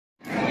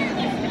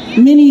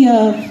many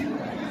of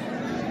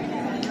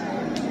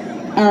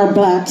our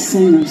black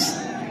singers,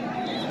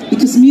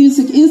 because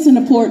music is an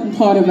important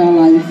part of our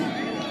life,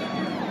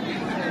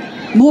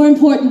 more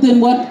important than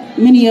what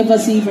many of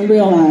us even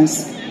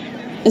realize,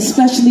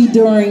 especially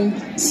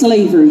during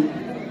slavery.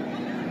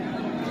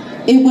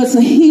 It was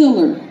a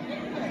healer.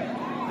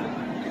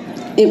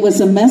 It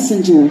was a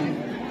messenger.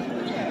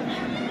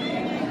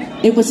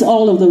 It was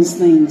all of those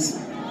things.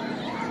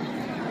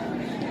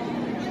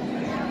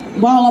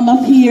 While I'm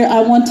up here,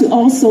 I want to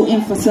also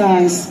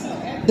emphasize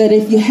that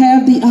if you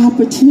have the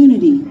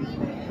opportunity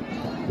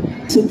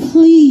to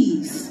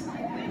please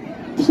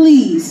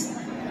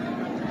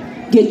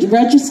get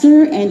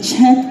registered and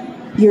check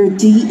your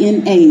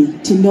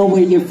DNA to know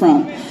where you're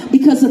from.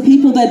 Because the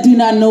people that do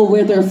not know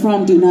where they're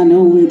from do not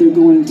know where they're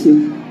going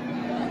to.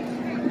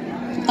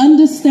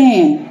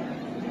 Understand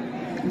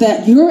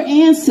that your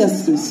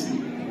ancestors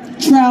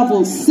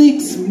traveled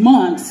 6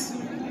 months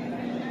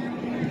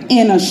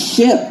in a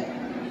ship.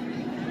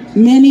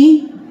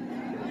 Many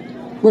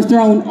were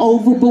thrown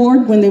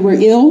overboard when they were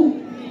ill.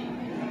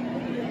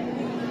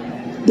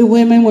 The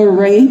women were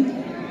raped.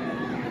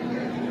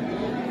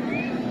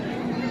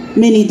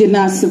 Many did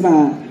not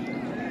survive.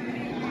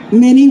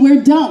 Many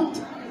were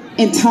dumped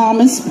in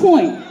Thomas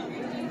Point,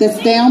 that's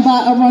down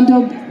by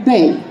Arundel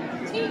Bay.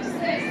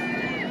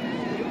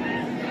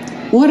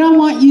 What I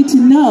want you to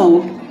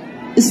know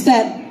is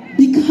that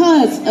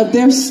because of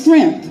their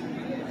strength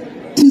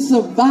to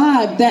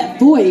survive that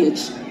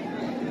voyage,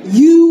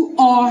 you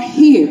are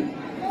here.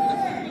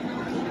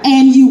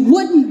 And you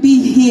wouldn't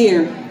be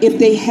here if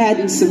they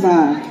hadn't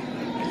survived.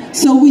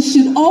 So we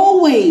should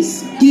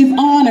always give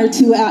honor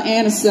to our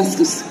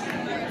ancestors,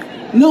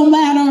 no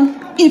matter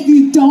if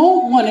you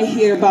don't want to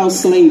hear about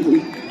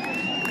slavery.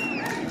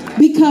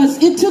 Because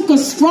it took a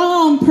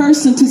strong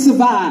person to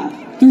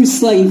survive through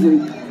slavery.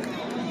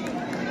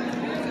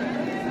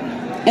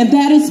 And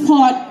that is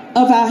part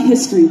of our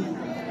history,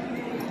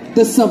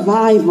 the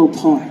survival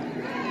part.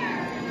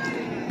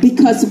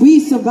 Because we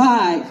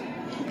survived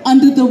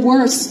under the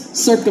worst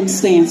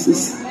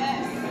circumstances.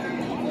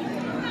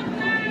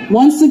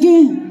 Once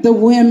again, the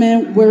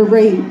women were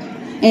raped.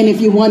 And if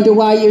you wonder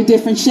why you're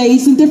different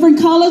shades and different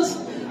colors,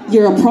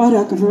 you're a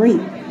product of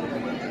rape.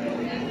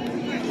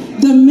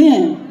 The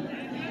men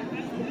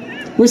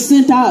were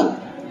sent out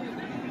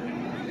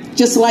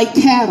just like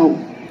cattle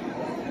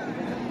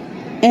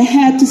and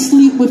had to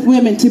sleep with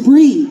women to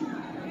breed.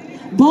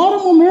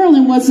 Baltimore,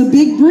 Maryland was a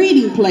big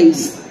breeding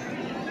place.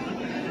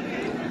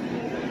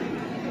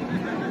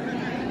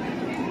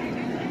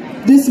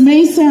 This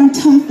may sound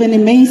tough and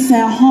it may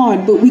sound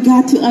hard, but we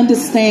got to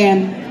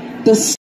understand the